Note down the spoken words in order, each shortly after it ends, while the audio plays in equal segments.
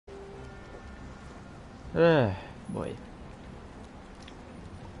Boy.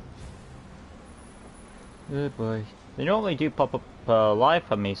 Good boy. They normally do pop up live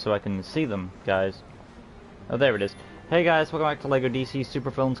for me so I can see them, guys. Oh, there it is. Hey guys, welcome back to LEGO DC Super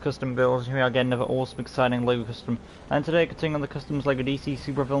Villains Custom Builds. Here we are again, another awesome, exciting LEGO custom. And today, continuing on the customs LEGO DC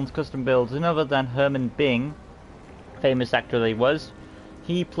Super Villains Custom Builds, none other than Herman Bing, famous actor that he was.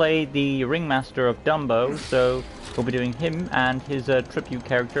 He played the ringmaster of Dumbo, so we'll be doing him and his tribute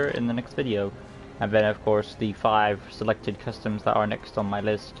character in the next video. And then, of course, the 5 selected customs that are next on my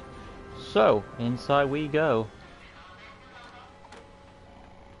list. So, inside we go.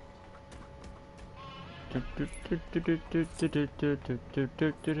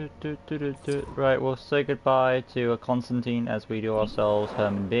 Right, we'll say goodbye to Constantine as we do ourselves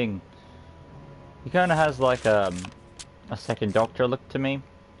Herman Bing. He kind of has like a second Doctor look to me.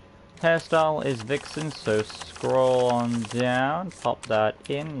 Hairstyle is Vixen, so scroll on down, pop that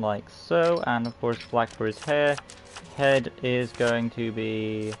in like so, and of course black for his hair. Head is going to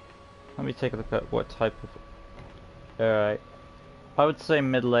be... let me take a look at what type of... Alright. I would say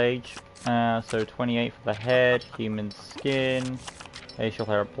middle age. So 28 for the head, human skin, facial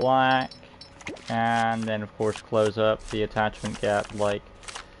hair black, and then of course close up the attachment gap like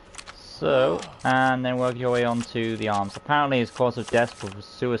so, and then work your way onto the arms. Apparently his cause of death was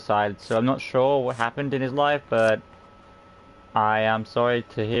suicide, so I'm not sure what happened in his life, but I am sorry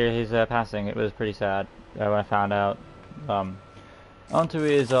to hear his passing. It was pretty sad when I found out. Onto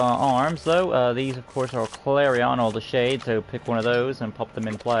his arms though, these of course are Clarion or the Shade, so pick one of those and pop them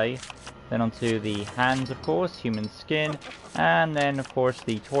in play. Then onto the hands of course, human skin, and then of course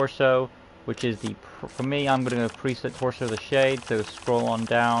the torso, which is the, for me I'm going to go preset torso of the Shade, so scroll on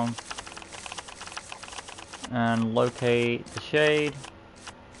down and locate the Shade,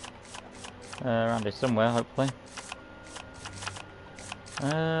 around here somewhere hopefully.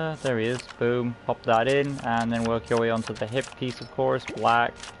 There he is, boom, pop that in, and then work your way onto the hip piece of course,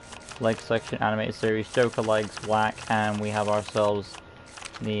 black, leg section, animated series, Joker legs, black, and we have ourselves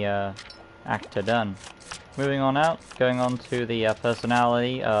the actor done. Moving on out, going on to the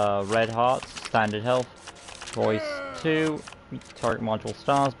personality, red hearts, standard health, voice 2, target module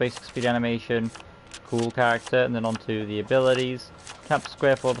stars, basic speed animation, cool character, and then onto the abilities. Tap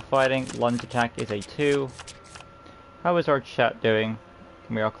square for the fighting, lunge attack is a 2. How is our chat doing?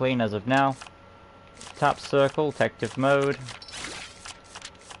 We are clean as of now. Tap circle, detective mode.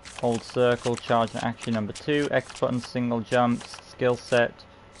 Hold circle, charge and action number 2. X button, single jump, skill set.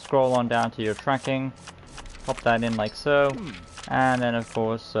 Scroll on down to your tracking. Pop that in like so. And then of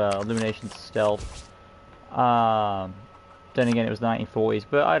course, illumination stealth. Then again, it was 1940s,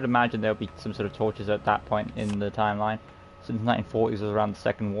 but I'd imagine there'll be some sort of torches at that point in the timeline. Since 1940s was around the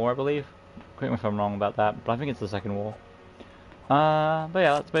Second War, I believe. Correct me if I'm wrong about that, but I think it's the Second War. But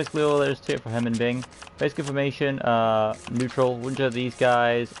yeah, that's basically all there is to it for Herman Bing. Basic information, neutral, wouldn't of these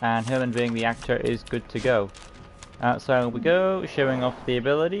guys, and Herman Bing, the actor, is good to go. So we go, showing off the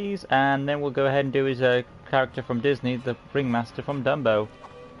abilities, and then we'll go ahead and do his character from Disney, the ringmaster from Dumbo.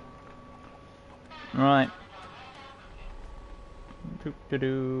 Right.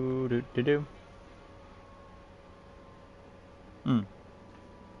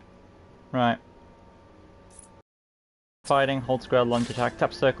 Right. Fighting, hold square, lunge attack,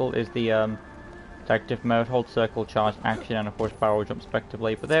 tap circle is the detective mode, hold circle, charge action, and of course barrel jump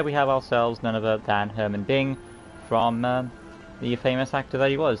respectively. But there we have ourselves none other than Herman Bing from the famous actor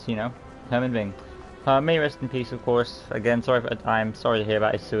that he was, you know, Herman Bing. May rest in peace, of course. Again, I'm sorry to hear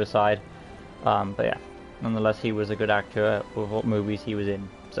about his suicide. But yeah, nonetheless, he was a good actor with what movies he was in.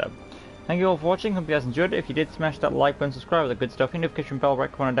 So, thank you all for watching. Hope you guys enjoyed it. If you did, smash that like button, subscribe, that good stuff. Hit the notification bell right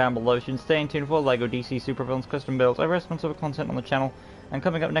corner down below. You can stay in tune for LEGO DC Super Villains Custom Builds. I rest other content on the channel. And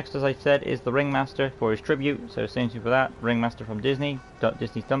coming up next, as I said, is the Ringmaster for his tribute. So stay in tune for that. Ringmaster from Disney's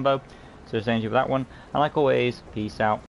Dumbo. So stay in tune for that one. And like always, peace out.